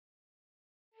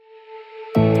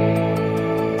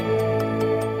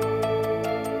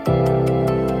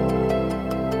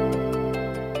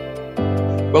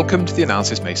Welcome to the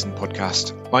Analysys Mason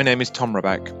podcast. My name is Tom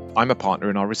Rebeck. I'm a partner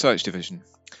in our research division.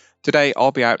 Today,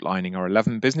 I'll be outlining our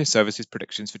 11 business services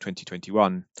predictions for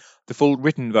 2021. The full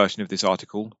written version of this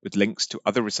article, with links to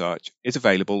other research, is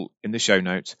available in the show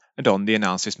notes and on the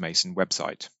Analysys Mason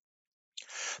website.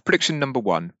 Prediction number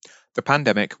 1. The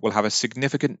pandemic will have a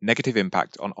significant negative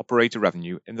impact on operator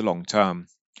revenue in the long term.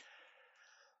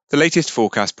 The latest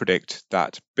forecasts predict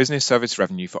that business service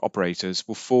revenue for operators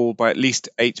will fall by at least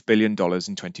 $8 billion in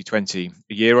 2020,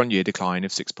 a year-on-year decline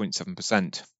of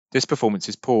 6.7%. This performance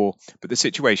is poor, but the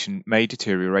situation may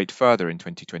deteriorate further in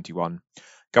 2021.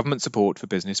 Government support for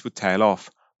business will tail off,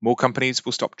 more companies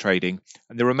will stop trading,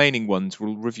 and the remaining ones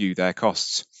will review their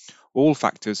costs. All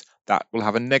factors that will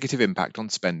have a negative impact on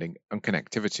spending and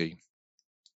connectivity.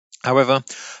 However,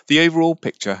 the overall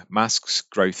picture masks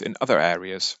growth in other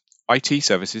areas. IT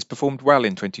services performed well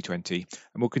in 2020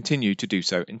 and will continue to do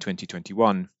so in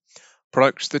 2021.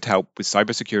 Products that help with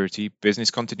cybersecurity, business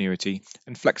continuity,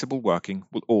 and flexible working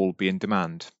will all be in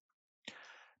demand.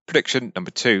 Prediction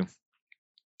number 2.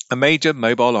 A major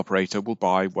mobile operator will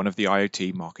buy one of the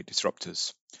IoT market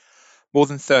disruptors. More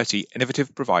than 30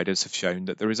 innovative providers have shown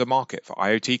that there is a market for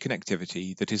IoT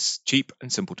connectivity that is cheap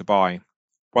and simple to buy.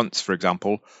 Once, for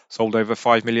example, sold over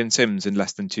 5 million SIMs in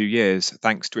less than 2 years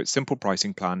thanks to its simple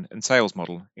pricing plan and sales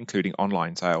model, including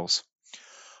online sales.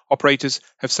 Operators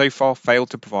have so far failed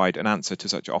to provide an answer to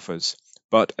such offers,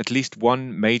 but at least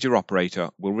one major operator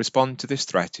will respond to this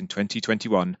threat in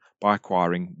 2021 by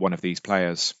acquiring one of these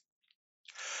players.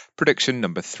 Prediction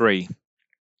number 3.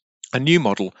 A new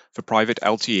model for private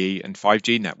LTE and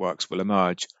 5G networks will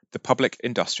emerge, the public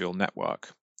industrial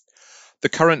network. The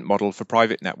current model for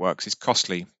private networks is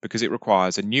costly because it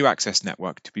requires a new access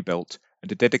network to be built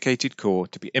and a dedicated core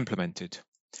to be implemented.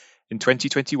 In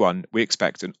 2021, we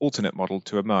expect an alternate model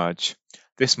to emerge.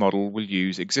 This model will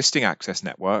use existing access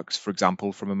networks, for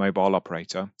example from a mobile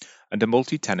operator, and a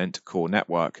multi-tenant core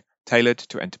network tailored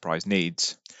to enterprise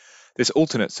needs. This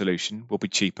alternate solution will be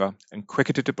cheaper and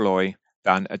quicker to deploy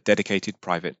than a dedicated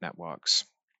private networks.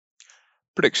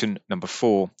 Prediction number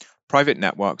 4. Private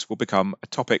networks will become a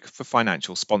topic for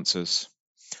financial sponsors.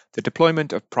 The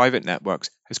deployment of private networks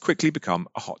has quickly become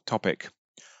a hot topic.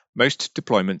 Most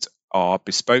deployments are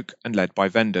bespoke and led by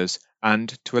vendors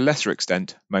and, to a lesser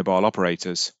extent, mobile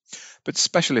operators. But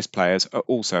specialist players are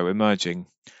also emerging.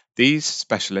 These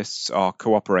specialists are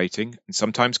cooperating and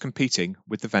sometimes competing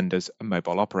with the vendors and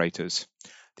mobile operators.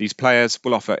 These players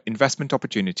will offer investment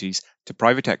opportunities to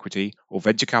private equity or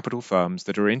venture capital firms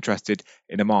that are interested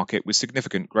in a market with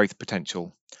significant growth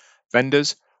potential.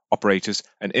 Vendors, operators,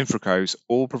 and infracos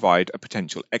all provide a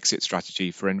potential exit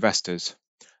strategy for investors.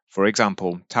 For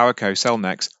example, TowerCo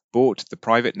Cellnex bought the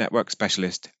private network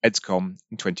specialist Edscom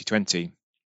in 2020.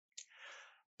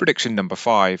 Prediction number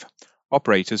 5.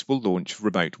 Operators will launch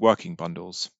remote working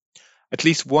bundles. At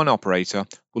least one operator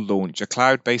will launch a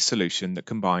cloud-based solution that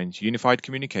combines unified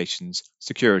communications,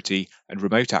 security, and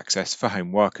remote access for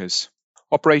home workers.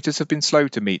 Operators have been slow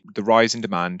to meet the rise in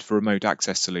demand for remote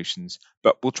access solutions,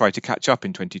 but will try to catch up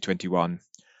in 2021.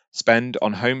 Spend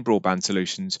on home broadband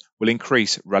solutions will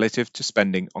increase relative to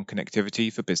spending on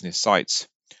connectivity for business sites.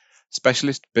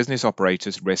 Specialist business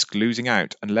operators risk losing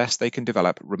out unless they can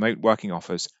develop remote working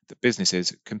offers that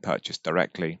businesses can purchase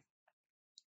directly.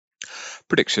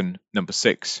 Prediction number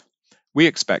 6. We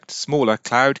expect smaller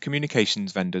cloud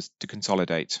communications vendors to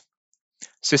consolidate.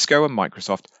 Cisco and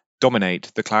Microsoft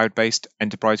dominate the cloud-based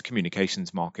enterprise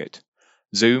communications market.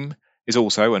 Zoom is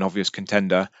also an obvious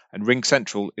contender, and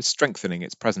RingCentral is strengthening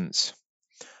its presence.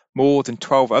 More than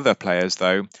 12 other players,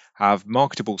 though, have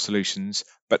marketable solutions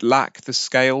but lack the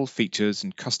scale, features,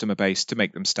 and customer base to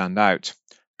make them stand out.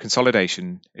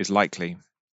 Consolidation is likely.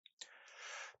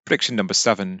 Prediction number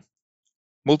 7.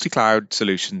 Multi-cloud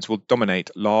solutions will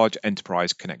dominate large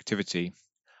enterprise connectivity.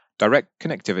 Direct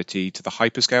connectivity to the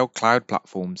hyperscale cloud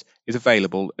platforms is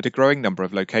available at a growing number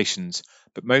of locations,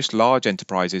 but most large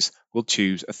enterprises will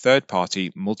choose a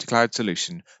third-party multi-cloud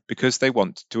solution because they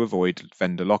want to avoid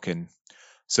vendor lock-in.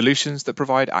 Solutions that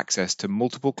provide access to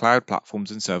multiple cloud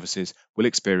platforms and services will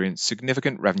experience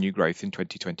significant revenue growth in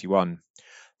 2021.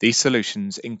 These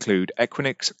solutions include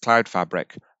Equinix Cloud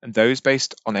Fabric and those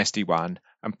based on SD-WAN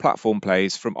and platform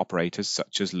plays from operators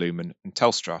such as Lumen and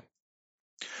Telstra.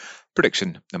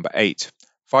 Prediction number 8.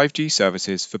 5G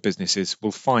services for businesses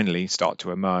will finally start to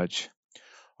emerge.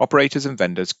 Operators and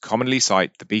vendors commonly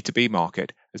cite the B2B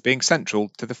market as being central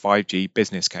to the 5G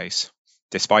business case.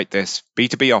 Despite this,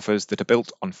 B2B offers that are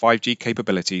built on 5G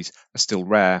capabilities are still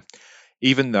rare,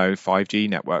 even though 5G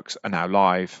networks are now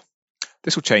live.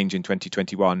 This will change in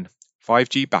 2021.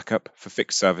 5G backup for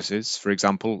fixed services, for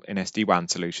example in SD-WAN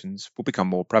solutions, will become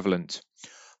more prevalent.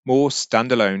 More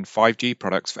standalone 5G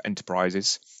products for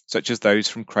enterprises, such as those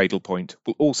from Cradlepoint,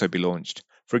 will also be launched,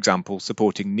 for example,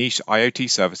 supporting niche IoT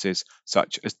services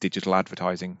such as digital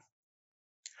advertising.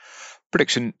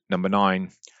 Prediction number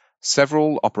 9.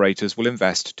 Several operators will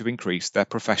invest to increase their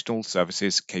professional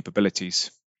services capabilities.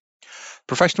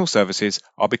 Professional services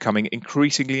are becoming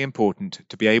increasingly important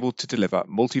to be able to deliver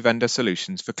multi-vendor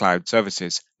solutions for cloud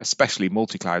services, especially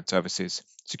multi-cloud services,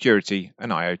 security,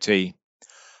 and IoT.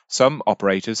 Some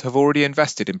operators have already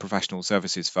invested in professional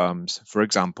services firms, for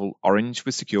example, Orange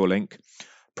with SecureLink,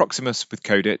 Proximus with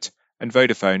Codit, and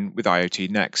Vodafone with IoT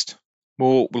Next.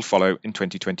 More will follow in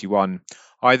 2021,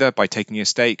 either by taking a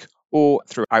stake or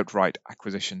through outright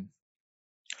acquisition.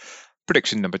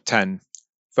 Prediction number 10.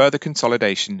 Further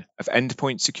consolidation of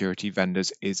endpoint security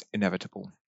vendors is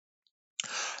inevitable.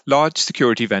 Large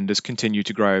security vendors continue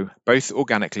to grow, both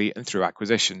organically and through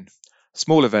acquisition.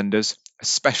 Smaller vendors,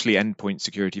 especially endpoint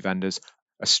security vendors,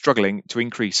 are struggling to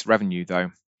increase revenue,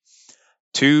 though.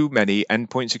 Too many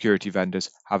endpoint security vendors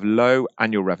have low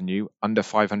annual revenue, under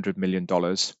 $500 million,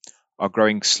 are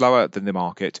growing slower than the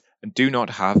market, and do not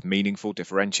have meaningful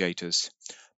differentiators.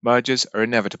 Mergers are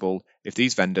inevitable if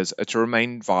these vendors are to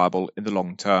remain viable in the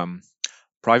long term.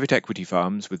 Private equity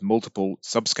firms with multiple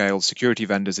subscale security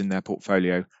vendors in their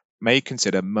portfolio may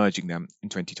consider merging them in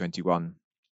 2021.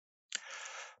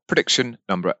 Prediction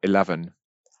number 11.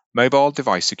 Mobile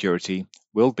device security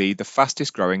will be the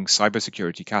fastest growing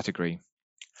cybersecurity category.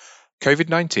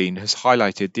 COVID-19 has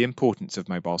highlighted the importance of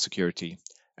mobile security.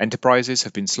 Enterprises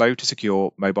have been slow to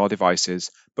secure mobile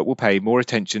devices, but will pay more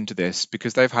attention to this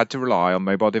because they've had to rely on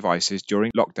mobile devices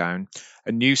during lockdown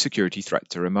and new security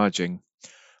threats are emerging.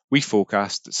 We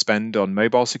forecast that spend on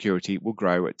mobile security will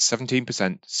grow at 17%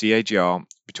 CAGR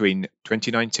between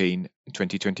 2019 and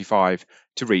 2025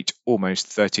 to reach almost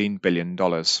 $13 billion.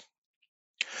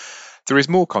 There is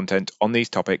more content on these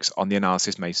topics on the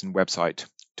Analysys Mason website.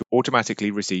 To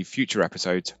automatically receive future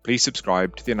episodes, please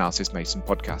subscribe to the Analysys Mason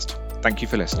podcast. Thank you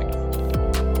for listening.